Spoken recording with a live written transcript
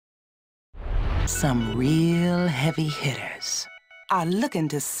Some real heavy hitters are looking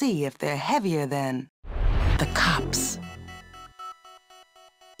to see if they're heavier than the cops.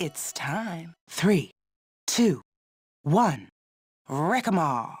 It's time. 3, 2, 1. Wreck 'em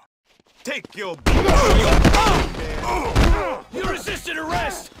all. Take your... You resisted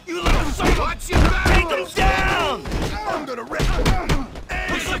arrest! You little son of a... Watch your back! Take them down! I'm gonna wreck you!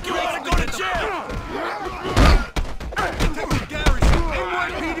 Looks like you want to go to jail! Take the garrison!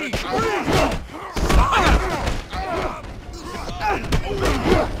 NYPD!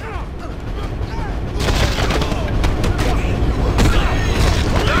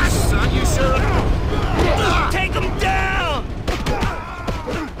 Nice, son, you sure? Take them down!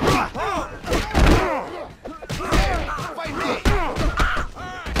 Fight me!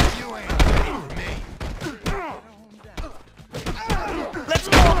 You ain't ready for me. Let's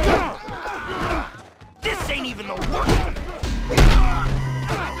go! This ain't even the worst!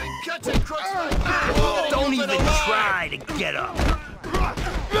 I've been catching crooks like that! Don't even try to get up!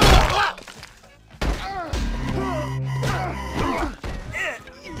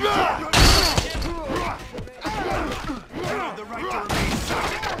 The right to remain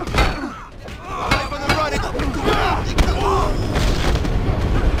silent. Life on the run!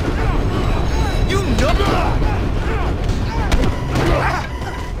 You know!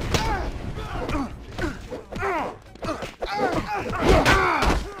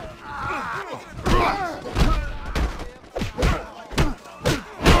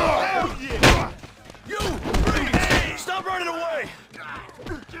 Stop running away!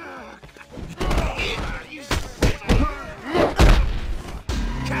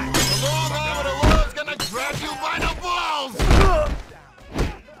 The long arm of the law's gonna grab you by the balls!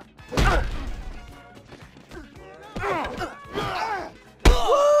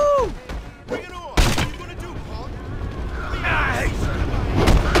 Woo! Bring it on! What are you gonna do, punk?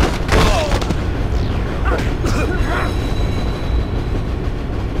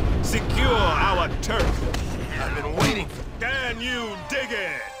 Secure our turf! I've been waiting for... Can you dig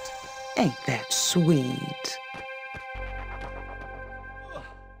it? Ain't that sweet?